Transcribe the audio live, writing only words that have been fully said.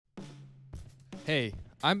Hey,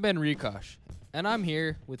 I'm Ben Rikosh, and I'm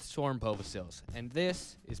here with Storm Povasils, and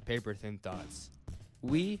this is Paper Thin Thoughts.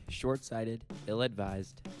 We, short-sighted,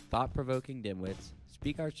 ill-advised, thought-provoking dimwits,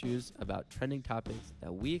 speak our truths about trending topics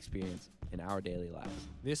that we experience in our daily lives.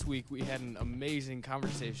 This week we had an amazing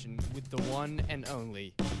conversation with the one and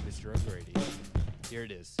only Mr. O'Grady. Here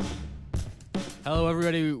it is. Hello,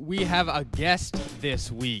 everybody. We have a guest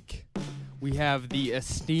this week. We have the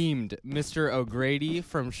esteemed Mr. O'Grady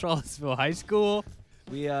from Charlottesville High School.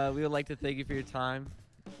 We would like to thank you for your time.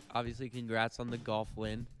 Obviously, congrats on the golf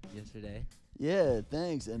win yesterday. Yeah,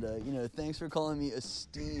 thanks, and thanks for calling me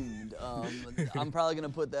esteemed. I'm probably gonna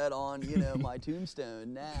put that on, my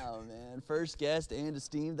tombstone now, man. First guest and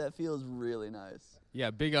esteemed. That feels really nice. Yeah,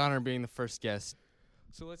 big honor being the first guest.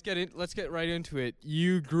 So let's get right into it.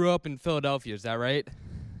 You grew up in Philadelphia, is that right?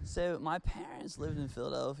 So my parents lived in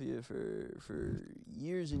Philadelphia for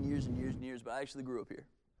years and years and years and years, but I actually grew up here.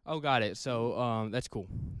 Oh, got it. So that's cool.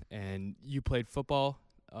 And you played football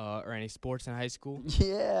or any sports in high school?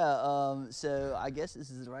 Yeah. So I guess this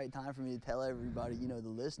is the right time for me to tell everybody, the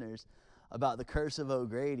listeners, about the curse of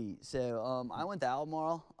O'Grady. So I went to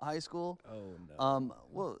Albemarle High School. Oh, no.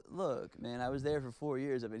 Well, look, man, I was there for 4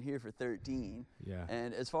 years. I've been here for 13. Yeah.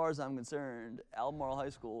 And as far as I'm concerned, Albemarle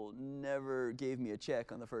High School never gave me a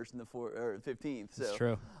check on the 1st and the 15th. So That's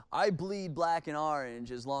true. I bleed black and orange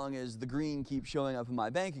as long as the green keeps showing up in my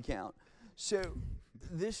bank account. So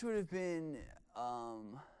this would have been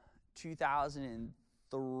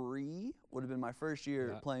 2003 would have been my first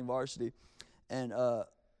year playing varsity. And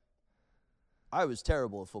I was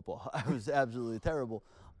terrible at football. I was absolutely terrible.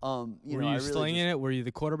 Were you slinging it? Were you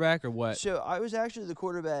the quarterback or what? So I was actually the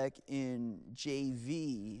quarterback in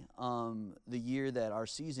JV the year that our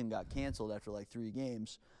season got canceled after like 3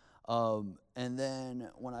 games. And then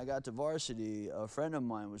when I got to varsity, a friend of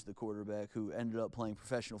mine was the quarterback who ended up playing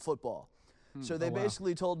professional football. So they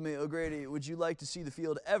basically told me, O'Grady, would you like to see the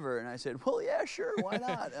field ever? And I said, well, yeah, sure, why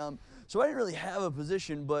not? So I didn't really have a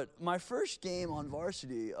position, but my first game on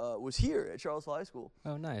varsity was here at Charlottesville High School.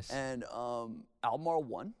 Oh, nice. And Albemarle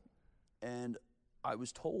won, and I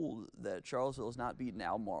was told that Charlottesville has not beaten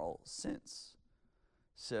Albemarle since.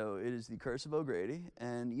 So it is the curse of O'Grady,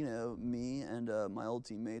 and, me and my old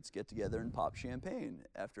teammates get together and pop champagne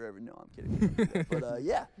after every – no, I'm kidding. But,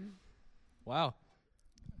 yeah. Wow.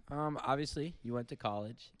 Obviously, you went to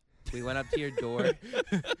college. We went up to your door. And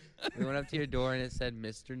it said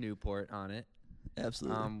Mr. Newport on it.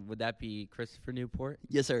 Absolutely. Would that be Christopher Newport?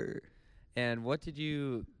 Yes, sir. And what did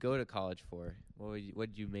you go to college for? What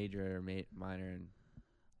did you major or minor in?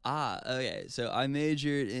 Okay. So I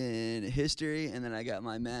majored in history, and then I got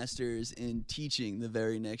my master's in teaching the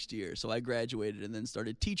very next year. So I graduated and then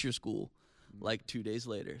started teacher school like 2 days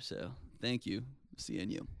later. So thank you,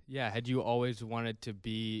 CNU. Yeah, had you always wanted to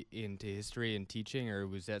be into history and teaching, or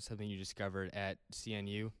was that something you discovered at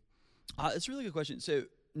CNU? It's a really good question. So,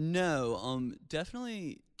 no,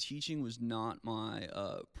 definitely teaching was not my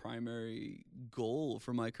primary goal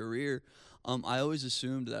for my career. I always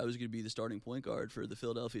assumed that I was going to be the starting point guard for the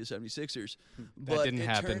Philadelphia 76ers. That didn't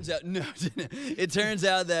happen. It turns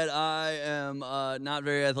out that I am not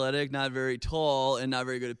very athletic, not very tall, and not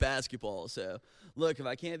very good at basketball. So, look, if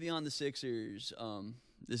I can't be on the Sixers,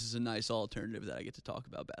 this is a nice alternative that I get to talk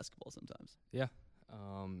about basketball sometimes. Yeah.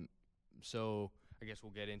 So I guess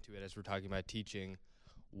we'll get into it as we're talking about teaching.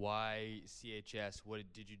 Why CHS? What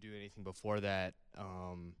did you do anything before that?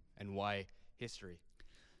 And why history?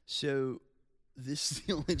 So this is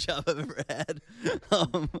the only job I've ever had.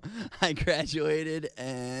 I graduated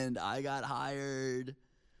and I got hired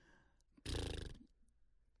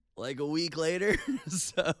like a week later.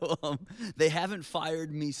 So they haven't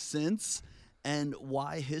fired me since. And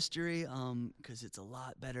why history? Because it's a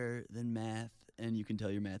lot better than math. And you can tell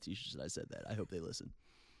your math teachers that I said that. I hope they listen.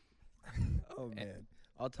 Oh, man.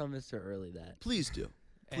 I'll tell Mr. Early that. Please do.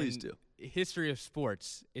 Please do. History of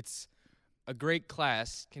sports. It's a great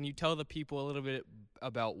class. Can you tell the people a little bit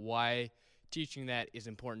about why teaching that is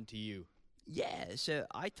important to you? Yeah, so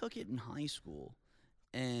I took it in high school,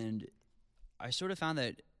 and I sort of found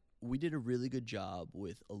that we did a really good job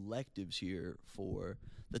with electives here for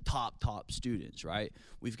the top students, right?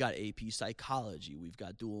 We've got AP Psychology, we've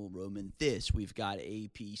got dual enrollment this, we've got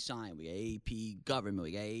AP Science, we got AP Government,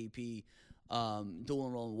 we got AP dual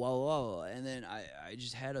enrollment, whoa. And then I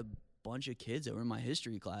just had a bunch of kids that were in my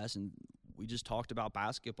history class, and we just talked about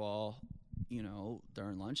basketball,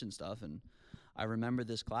 during lunch and stuff. And I remember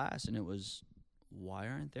this class, and it was, why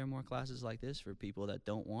aren't there more classes like this for people that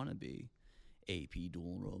don't want to be AP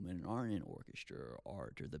dual enrollment and aren't in orchestra or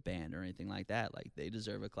art or the band or anything like that? Like, they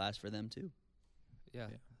deserve a class for them too. Yeah.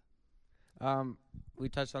 We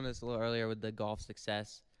touched on this a little earlier with the golf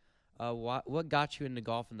success. What got you into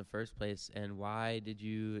golf in the first place, and why did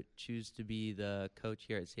you choose to be the coach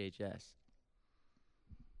here at CHS?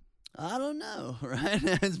 I don't know, right?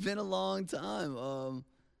 It's been a long time.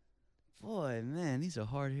 Boy, man, these are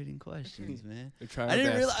hard-hitting questions, man. I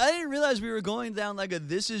didn't realize we were going down like a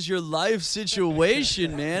 "this is your life"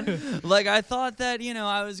 situation, man. Like I thought that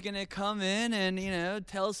I was gonna come in and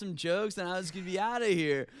tell some jokes and I was gonna be out of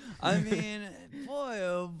here. I mean, boy,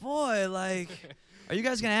 oh boy, like. Are you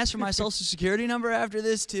guys going to ask for my social security number after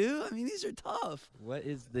this, too? I mean, these are tough. What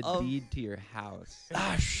is the deed to your house?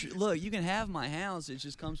 Look, you can have my house. It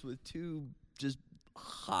just comes with 2 just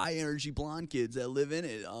high-energy blonde kids that live in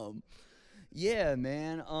it. Yeah,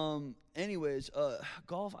 man. Anyways,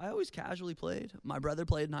 golf, I always casually played. My brother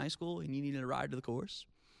played in high school, and he needed a ride to the course.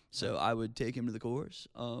 So I would take him to the course.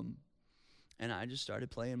 And I just started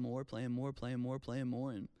playing more.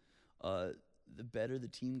 And the better the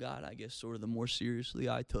team got, I guess, sort of the more seriously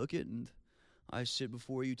I took it. And I sit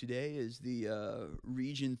before you today as the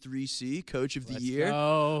Region 3C Coach of the Year.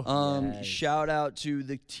 Yes. Shout out to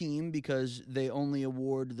the team because they only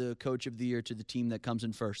award the Coach of the Year to the team that comes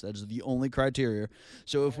in first. That is the only criteria.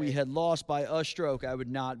 So if we had lost by a stroke, I would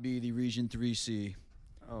not be the Region 3C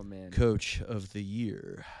Coach of the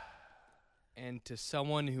Year. And to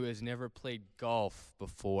someone who has never played golf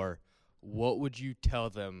before, what would you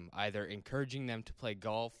tell them, either encouraging them to play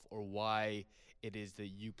golf or why it is that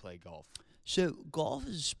you play golf? So golf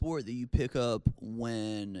is a sport that you pick up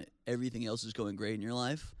when everything else is going great in your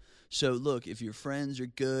life. So look, if your friends are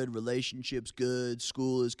good, relationships good,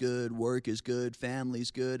 school is good, work is good,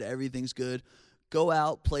 family's good, everything's good, go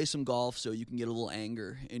out, play some golf so you can get a little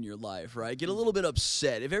anger in your life, right? Get a little bit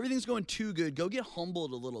upset. If everything's going too good, go get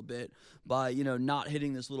humbled a little bit by, not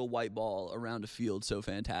hitting this little white ball around a field so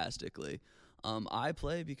fantastically. I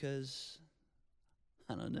play because,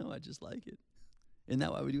 I don't know, I just like it. Isn't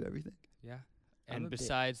that why we do everything? Yeah. And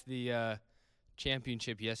besides the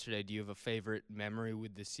championship yesterday, do you have a favorite memory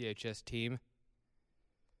with the CHS team?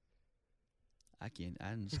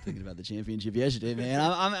 I'm just thinking about the championship yesterday, man.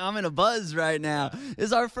 I'm in a buzz right now.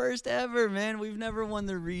 It's our first ever, man. We've never won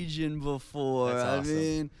the region before. That's awesome.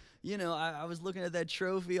 I mean, I was looking at that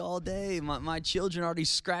trophy all day. My children already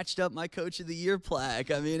scratched up my Coach of the Year plaque.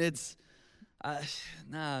 I mean,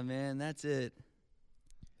 man, that's it.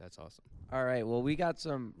 That's awesome. All right, well, we got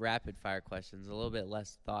some rapid-fire questions, a little bit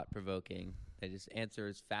less thought-provoking. Just answer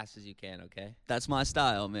as fast as you can, okay? That's my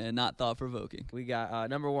style, man, not thought-provoking. We got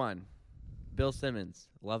number 1. Bill Simmons,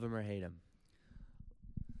 love him or hate him?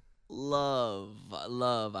 Love.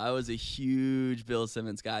 I was a huge Bill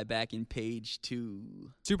Simmons guy back in page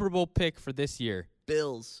 2. Super Bowl pick for this year.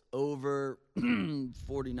 Bills over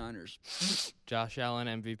 49ers. Josh Allen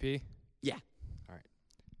MVP? Yeah. All right.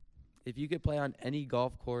 If you could play on any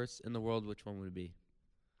golf course in the world, which one would it be?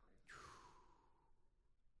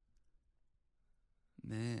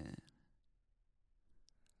 Man.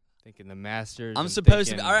 Thinking the Masters. I'm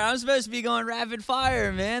supposed to be going rapid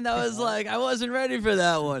fire, man. That was I wasn't ready for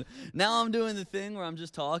that one. Now I'm doing the thing where I'm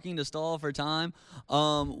just talking to stall for time.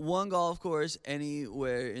 One golf course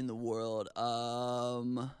anywhere in the world.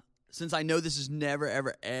 Since I know this is never,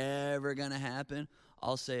 ever, ever gonna happen,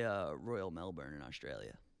 I'll say Royal Melbourne in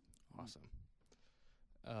Australia.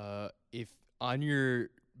 Awesome. If on your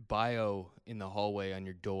bio in the hallway on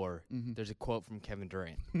your door, there's a quote from Kevin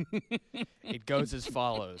Durant. It goes as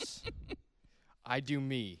follows. I do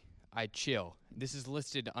me. I chill. This is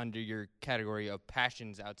listed under your category of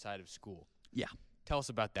passions outside of school. Yeah. Tell us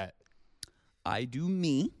about that. I do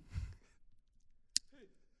me.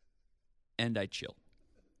 And I chill.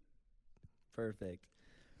 Perfect.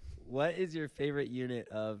 What is your favorite unit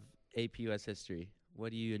of AP US History?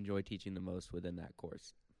 What do you enjoy teaching the most within that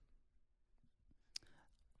course?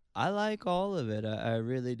 I like all of it. I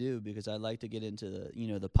really do because I like to get into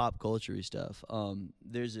the pop culture stuff.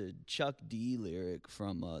 There's a Chuck D lyric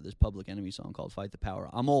from this Public Enemy song called "Fight the Power."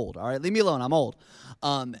 I'm old. All right, leave me alone. I'm old.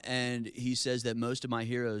 And he says that most of my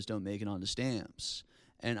heroes don't make it onto stamps.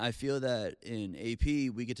 And I feel that in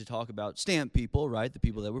AP we get to talk about stamp people, right? The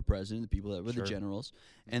people that were president, the people that were the generals,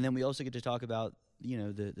 and then we also get to talk about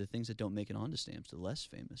the things that don't make it onto stamps, the less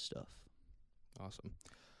famous stuff. Awesome.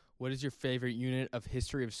 What is your favorite unit of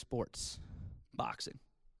history of sports? Boxing.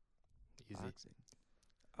 Easy.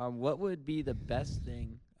 Boxing. What would be the best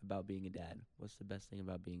thing about being a dad? What's the best thing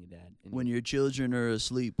about being a dad? When your children are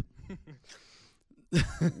asleep.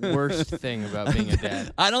 Worst thing about being a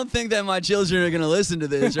dad. I don't think that my children are going to listen to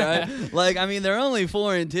this, right? They're only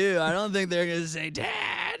 4 and 2. I don't think they're going to say,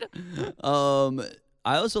 Dad.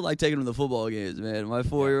 I also like taking him to football games, man. My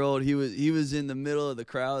 4-year-old, he was in the middle of the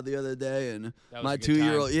crowd the other day, and That was my a good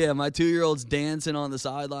 2-year-old, time. my 2-year-old's dancing on the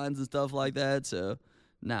sidelines and stuff like that. So,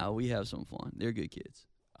 we have some fun. They're good kids.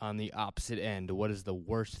 On the opposite end, what is the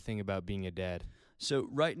worst thing about being a dad? So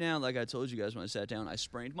right now, like I told you guys when I sat down, I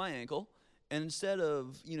sprained my ankle, and instead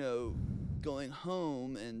of going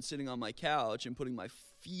home and sitting on my couch and putting my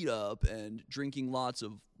feet up and drinking lots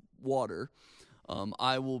of water,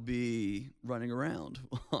 I will be running around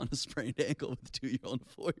on a sprained ankle with a 2-year-old and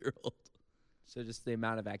a 4-year-old. So just the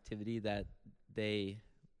amount of activity that they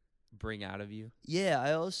bring out of you. Yeah,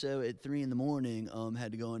 I also at 3 a.m.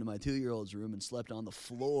 had to go into my 2-year-old's room and slept on the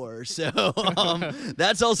floor. So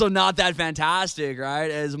that's also not that fantastic, right?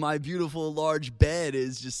 As my beautiful large bed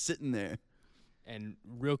is just sitting there. And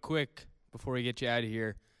real quick, before we get you out of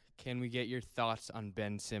here, can we get your thoughts on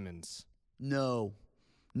Ben Simmons? No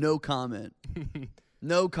comment.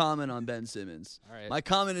 No comment on Ben Simmons. All right. My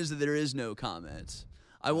comment is that there is no comment.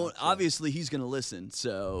 I won't. Gotcha. Obviously, he's going to listen.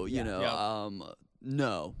 So Yeah.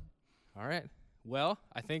 no. All right. Well,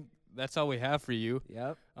 I think that's all we have for you.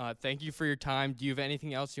 Yep. Thank you for your time. Do you have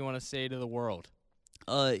anything else you want to say to the world?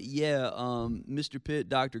 Mr. Pitt,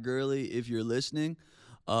 Dr. Gurley, if you're listening,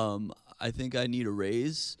 I think I need a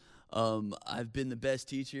raise. I've been the best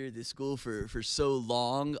teacher at this school for so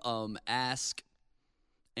long. Ask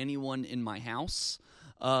anyone in my house.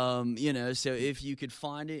 So if you could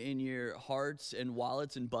find it in your hearts and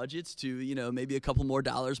wallets and budgets to, maybe a couple more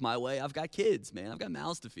dollars my way, I've got kids, man. I've got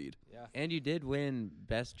mouths to feed. Yeah. And you did win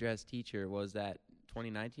Best Dressed Teacher. Was that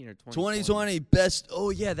 2019 or 2020? 2020 best.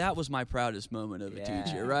 Oh yeah, that was my proudest moment of a Yeah.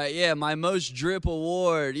 teacher, right? Yeah, my most drip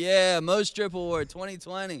award. Yeah, most drip award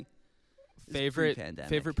 2020. Favorite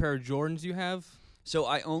pre-pandemic. pair of Jordans you have? So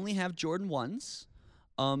I only have Jordan 1s.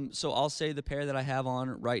 So I'll say the pair that I have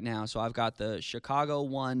on right now. So I've got the Chicago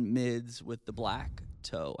 1 mids with the black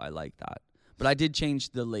toe. I like that. But I did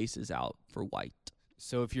change the laces out for white.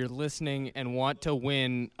 So if you're listening and want to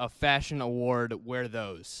win a fashion award, wear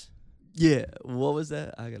those. Yeah. What was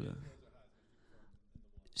that? I gotta.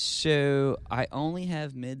 So I only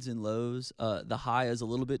have mids and lows. The high is a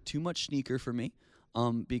little bit too much sneaker for me.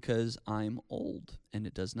 Because I'm old and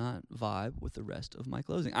it does not vibe with the rest of my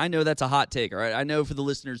clothing. I know that's a hot take, all right? I know for the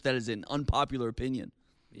listeners that is an unpopular opinion.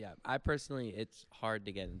 Yeah. I personally, it's hard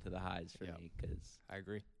to get into the highs for Yeah. me because I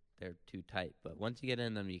agree. they're too tight. But once you get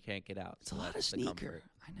in them, you can't get out. It's So a lot of that's the sneaker. comfort.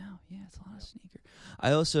 I know. Yeah, it's a lot of sneaker.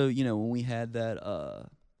 I also, when we had that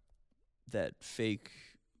fake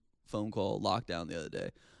phone call lockdown the other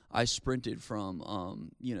day, I sprinted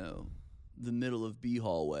from the middle of B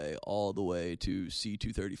hallway all the way to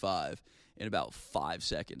C235 in about 5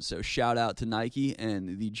 seconds. So shout out to Nike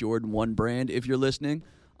and the Jordan 1 brand. If you're listening,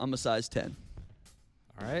 I'm a size 10.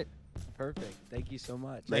 All right. Perfect. Thank you so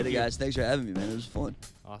much. Later, you. guys. Thanks for having me, man. It was fun.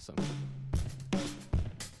 Awesome.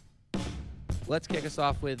 Let's kick us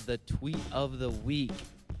off with the tweet of the week.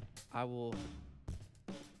 I will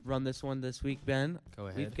run this one this week, Ben. Go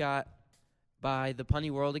ahead. We've got by the Punny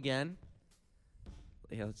World again.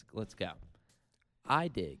 Yeah, let's go. I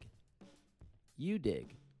dig. You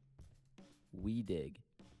dig. We dig.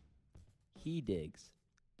 He digs.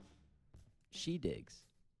 She digs.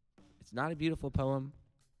 It's not a beautiful poem,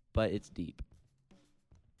 but it's deep.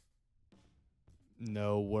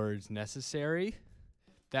 No words necessary.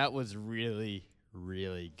 That was really,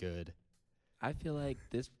 really good. I feel like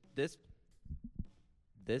this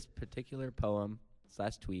particular poem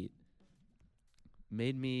 / tweet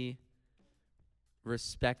made me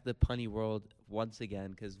respect the Punny World once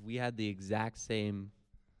again because we had the exact same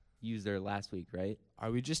user last week, right?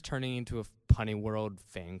 Are we just turning into a Punny World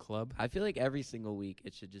fan club? I feel like every single week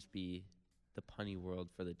it should just be the Punny World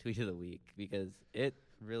for the tweet of the week because it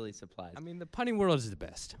really supplies. I mean, the Punny World is the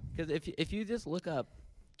best. Because if you just look up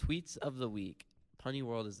tweets of the week, Punny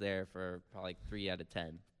World is there for probably like 3 out of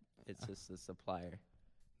 10. It's just a supplier.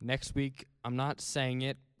 Next week, I'm not saying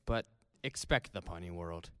it, but expect the Punny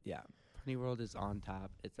World. Yeah, Punny World is on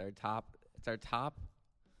top. It's our top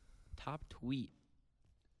tweet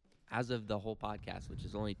as of the whole podcast, which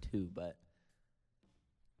is only 2, but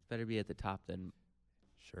it's better be at the top than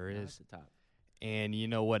Sure not is. at the top. And you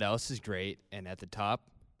know what else is great? And at the top,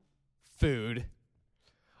 food.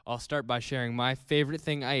 I'll start by sharing my favorite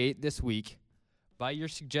thing I ate this week by your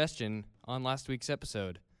suggestion on last week's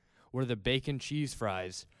episode were the bacon cheese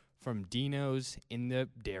fries from Dino's in the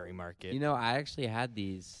Dairy Market. You know, I actually had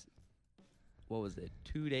these, what was it,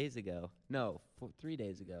 2 days ago? No, 3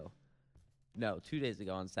 days ago. No, 2 days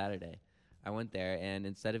ago on Saturday. I went there, and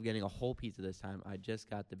instead of getting a whole pizza this time, I just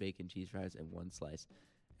got the bacon cheese fries in 1 slice.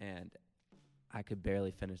 And I could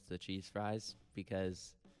barely finish the cheese fries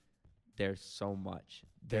because there's so much.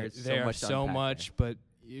 There There's so much to so unpack much, but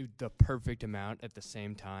the perfect amount at the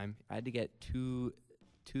same time. I had to get two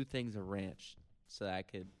things of ranch so that I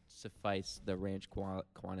could suffice the ranch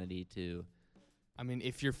quantity to I mean,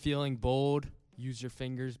 if you're feeling bold, use your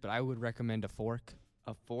fingers, but I would recommend a fork.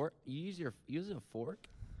 a fork. You use a fork?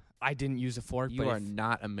 I didn't use a fork, You but are if-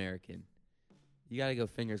 not American. You got to go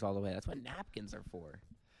fingers all the way. That's what napkins are for.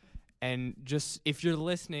 and just if you're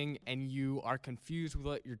listening and you are confused with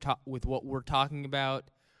what with what we're talking about,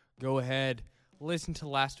 go ahead, listen to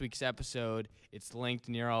last week's episode. It's linked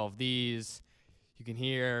near all of these. You can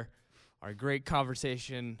hear our great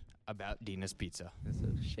conversation about Dina's Pizza. That's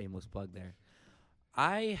a shameless plug there.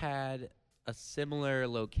 I had a similar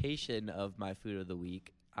location of my food of the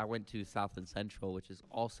week. I went to Southland Central, which is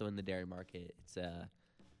also in the dairy market. It's a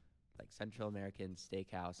like Central American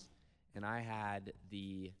steakhouse, and I had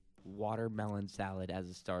the watermelon salad as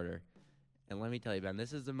a starter. And let me tell you, Ben,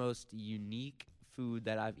 this is the most unique food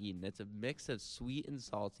that I've eaten. It's a mix of sweet and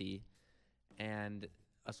salty, and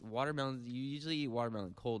watermelon. You usually eat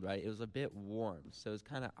watermelon cold, right? It was a bit warm, so it's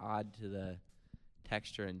kind of odd to the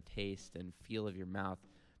texture and taste and feel of your mouth.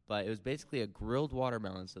 But it was basically a grilled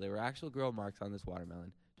watermelon, so there were actual grill marks on this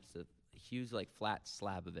watermelon, just a huge like flat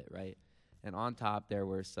slab of it, right? And on top there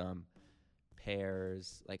were some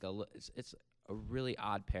pears, like it's a really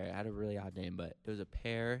odd pear. It had a really odd name, but it was a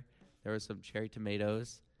pear. There was some cherry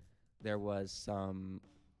tomatoes. There was some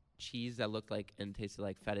cheese that looked like and tasted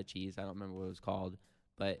like feta cheese. I don't remember what it was called,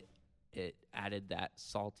 but it added that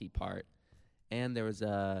salty part. And there was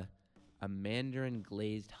a mandarin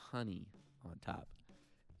glazed honey on top.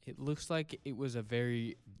 It looks like it was a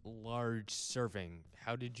very large serving.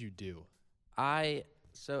 How did you do?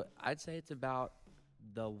 So I'd say it's about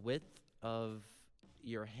the width of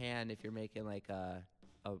your hand if you're making like a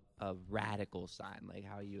radical sign, like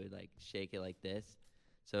how you would like shake it like this.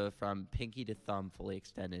 So from pinky to thumb fully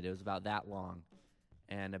extended, it was about that long,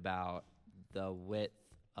 and about the width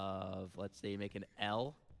of, let's say you make an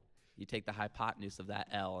L, you take the hypotenuse of that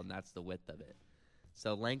L, and that's the width of it.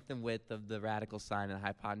 So length and width of the radical sign and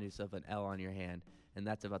hypotenuse of an L on your hand, and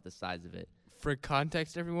that's about the size of it. For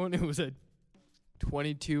context, everyone, it was a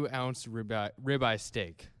 22-ounce ribeye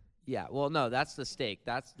steak. Yeah, well, no, that's the steak.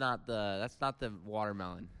 That's not the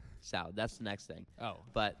watermelon salad. That's the next thing. Oh.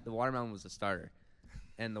 But the watermelon was the starter,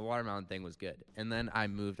 and the watermelon thing was good. And then I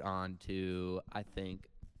moved on to, I think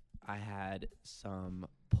I had some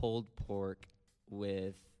pulled pork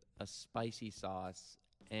with a spicy sauce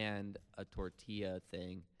and a tortilla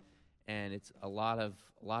thing, and it's a lot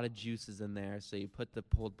of juices in there. So you put the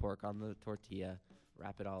pulled pork on the tortilla,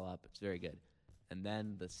 wrap it all up. It's very good. And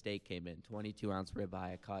then the steak came in, 22-ounce ribeye.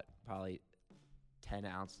 I cut probably 10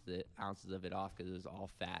 ounces of it off because it was all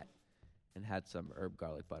fat, and had some herb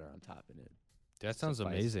garlic butter on top in it. That sounds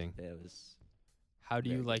Suffice. amazing. It was. How do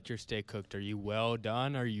you very like your steak cooked? Are you well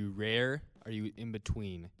done? Are you rare? Are you in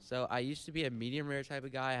between? So I used to be a medium rare type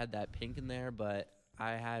of guy. I had that pink in there, but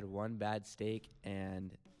I had one bad steak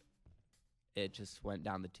and it just went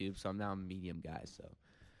down the tube. So I'm now a medium guy. So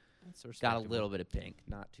That's got a respectable. little bit of pink,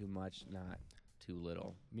 not too much, not too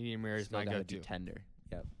little. Medium rare is Still my gotta go-to. be tender.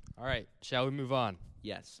 Yep. All right, shall we move on?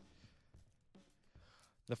 Yes.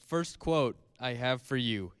 The first quote I have for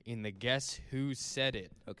you in the Guess Who Said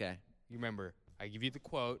It. Okay. You remember, I give you the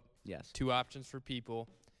quote, Yes. 2 options for people,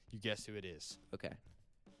 you guess who it is. Okay.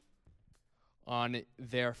 On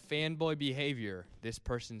their fanboy behavior, this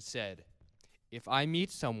person said, "If I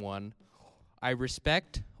meet someone I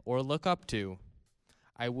respect or look up to,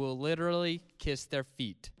 I will literally kiss their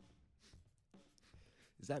feet."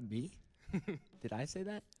 Is that me? Did I say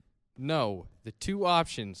that? No, the 2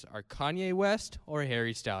 options are Kanye West or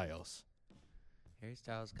Harry Styles. Harry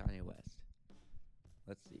Styles, Kanye West.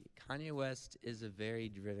 Let's see. Kanye West is a very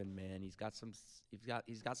driven man. He's got some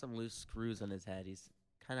loose screws on his head. He's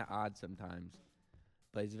kind of odd sometimes,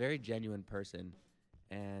 but he's a very genuine person.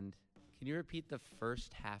 And can you repeat the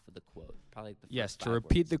first half of the quote? Probably the first Yes, to 5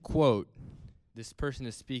 repeat words. the quote, this person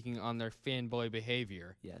is speaking on their fanboy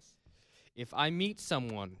behavior. Yes. If I meet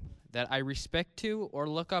someone that I respect to or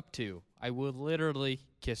look up to, I will literally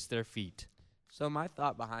kiss their feet. So my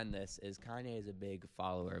thought behind this is Kanye is a big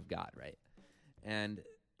follower of God, right? And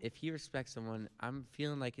if he respects someone, I'm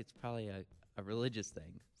feeling like it's probably a religious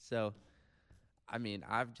thing. So, I mean,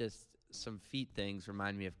 some feet things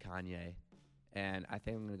remind me of Kanye. And I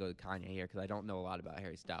think I'm going to go with Kanye here because I don't know a lot about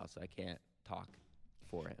Harry Styles, so I can't talk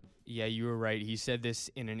for him. Yeah, you were right. He said this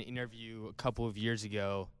in an interview a couple of years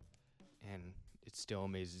ago, and it still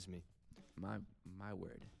amazes me. My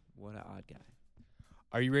word. What an odd guy.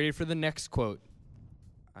 Are you ready for the next quote?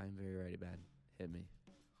 I'm very ready, Ben. Hit me.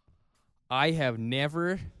 I have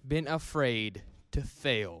never been afraid to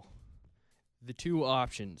fail. The two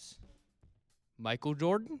options: Michael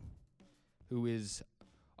Jordan, who is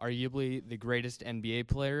arguably the greatest NBA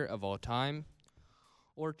player of all time,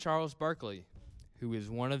 or Charles Barkley, who is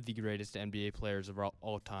one of the greatest NBA players of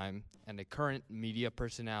all time and a current media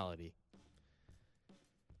personality.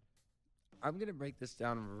 I'm going to break this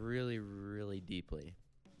down really, really deeply.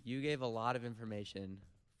 You gave a lot of information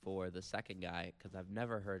for the second guy because I've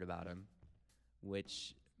never heard about him,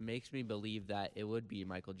 which makes me believe that it would be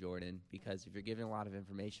Michael Jordan, because if you're giving a lot of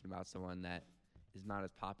information about someone that is not as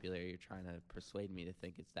popular, you're trying to persuade me to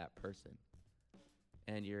think it's that person.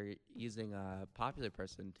 And you're using a popular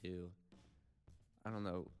person to, I don't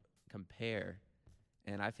know, compare.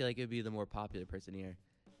 And I feel like it would be the more popular person here.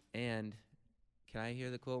 And can I hear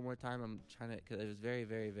the quote one more time? I'm trying to, because it was very,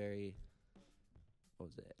 very, very, what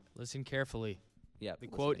was it? Listen carefully. Yeah. The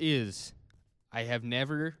quote is, I have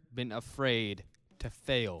never been afraid to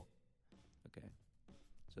fail. Okay.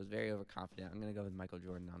 So it's very overconfident. I'm going to go with Michael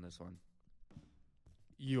Jordan on this one.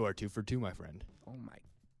 You are 2 for 2, my friend. Oh, my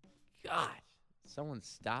gosh. Someone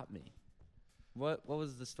stop me. What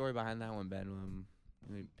was the story behind that one, Ben?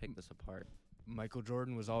 Let me pick this apart. Michael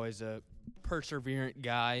Jordan was always a perseverant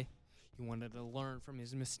guy. He wanted to learn from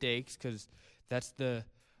his mistakes because that's the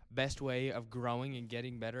best way of growing and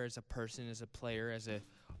getting better as a person, as a player, as an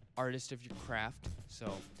artist of your craft.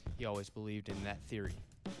 So he always believed in that theory.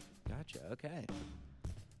 Gotcha. Okay.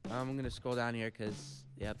 I'm going to scroll down here because,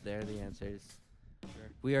 yep, there are the answers. Sure.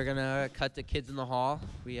 We are going to cut to Kids in the Hall.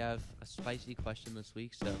 We have a spicy question this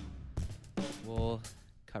week, so we'll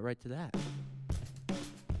cut right to that.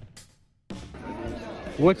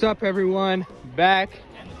 What's up, everyone? Back.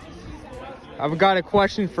 I've got a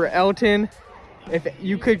question for Elton. If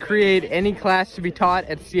you could create any class to be taught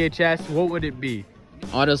at CHS, what would it be?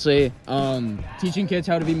 Honestly, teaching kids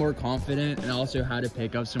how to be more confident and also how to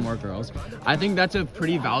pick up some more girls. I think that's a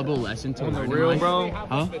pretty valuable lesson to learn. Real, bro?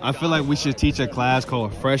 Huh? I feel like we should teach a class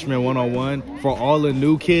called Freshman 101 for all the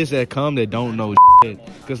new kids that come that don't know shit.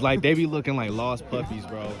 Because, like, they be looking like lost puppies,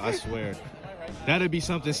 bro. I swear. That'd be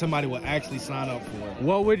something somebody would actually sign up for.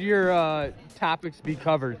 What would your topics be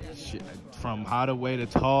covered? Shit. From how to way to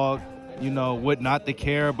talk, you know, what not to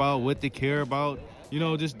care about, what to care about. You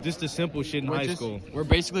know, just the simple shit in high school. We're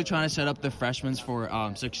basically trying to set up the freshmen for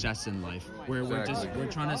success in life. We're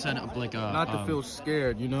trying to set up like a not to feel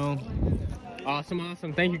scared, you know. Awesome.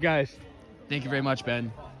 Thank you, guys. Thank you very much,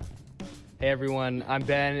 Ben. Hey, everyone. I'm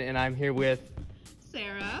Ben, and I'm here with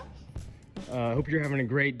Sarah. Hope you're having a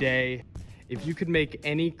great day. If you could make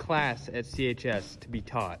any class at CHS to be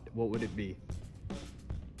taught, what would it be?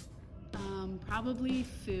 Probably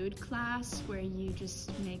food class, where you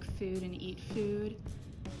just make food and eat food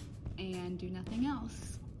and do nothing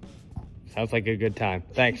else. Sounds like a good time.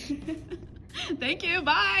 Thanks. Thank you.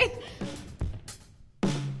 Bye.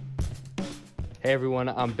 Hey, everyone.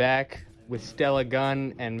 I'm back with Stella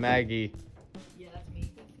Gunn and Maggie. Yeah, that's me.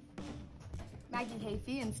 Maggie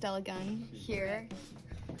Hafey and Stella Gunn here.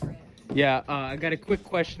 Yeah, I got a quick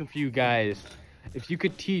question for you guys. If you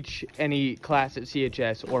could teach any class at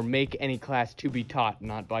CHS or make any class to be taught,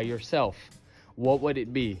 not by yourself, what would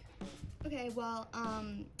it be? Okay, well,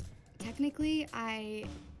 technically I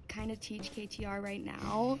kind of teach KTR right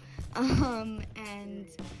now, and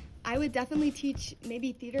I would definitely teach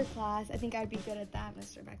maybe theater class. I think I'd be good at that,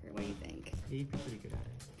 Mr. Becker. What do you think? He'd be pretty good at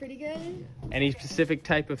it. Pretty good? Any specific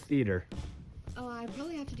type of theater? Oh, I'd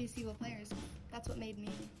probably have to do Siegel Players. That's what made me.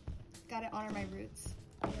 Gotta honor my roots.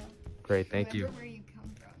 Yeah. Great, thank you. Remember where you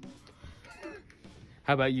come from.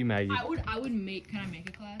 How about you, Maggie? I would make. Can I make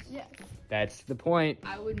a class? Yes. That's the point.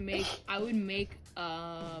 I would make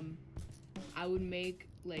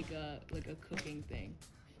like a cooking thing.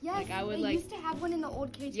 Yes, Like, I would, they like- used to have one in the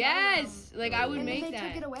old KTR Yes, room. like I would And then make they that.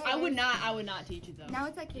 took it away. I would not teach it though. Now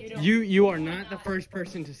it's at KTR. You are not the first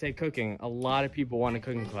person to say cooking. A lot of people want a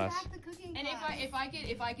cooking class. Have the cooking And class.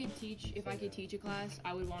 if I could teach a class,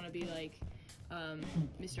 I would want to be like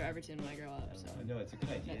Mr. Everton when I grow up. So No, it's a good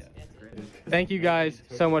idea. that's it. Thank you guys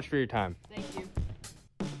so much for your time. Thank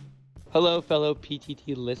you. Hello, fellow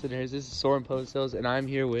PTT listeners. This is Soren Postos, and I'm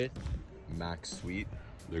here with Max Sweet,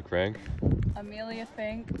 Luke Rank, Amelia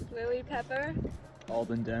Fink, Lily Pepper.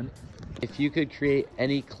 Alden Den. If you could create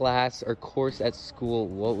any class or course at school,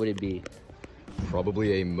 what would it be?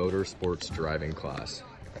 Probably a motorsports driving class.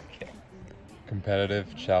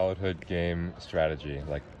 Competitive childhood game strategy,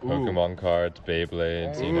 like Pokemon cards,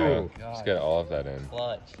 Beyblades, you know, just get all of that in.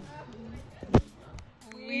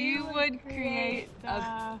 We would create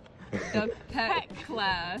the pet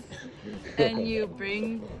class, and you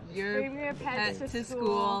bring your pet to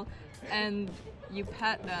school, and you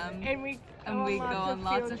pet them. And we go on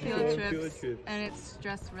lots of field trips, trips. and it's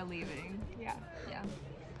stress relieving. Yeah. Yeah.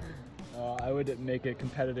 I would make a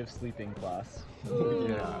competitive sleeping class.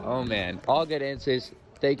 Yeah. Oh man, all good answers.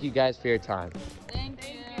 Thank you guys for your time. Thank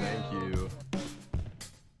you. Thank you.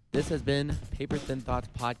 This has been Paper Thin Thoughts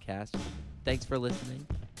Podcast. Thanks for listening.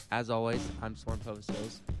 As always, I'm Soren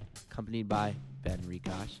Povasils, accompanied by Ben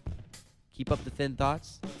Rikosh. Keep up the thin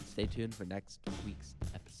thoughts. Stay tuned for next week's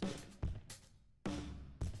episode.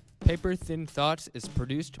 Paper Thin Thoughts is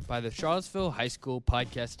produced by the Charlottesville High School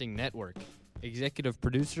Podcasting Network. Executive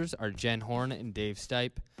producers are Jen Horn and Dave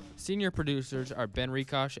Stipe. Senior producers are Ben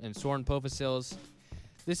Rikosh and Soren Povasils.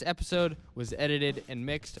 This episode was edited and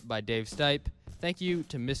mixed by Dave Stipe. Thank you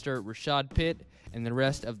to Mr. Rashad Pitt and the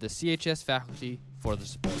rest of the CHS faculty for the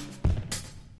support.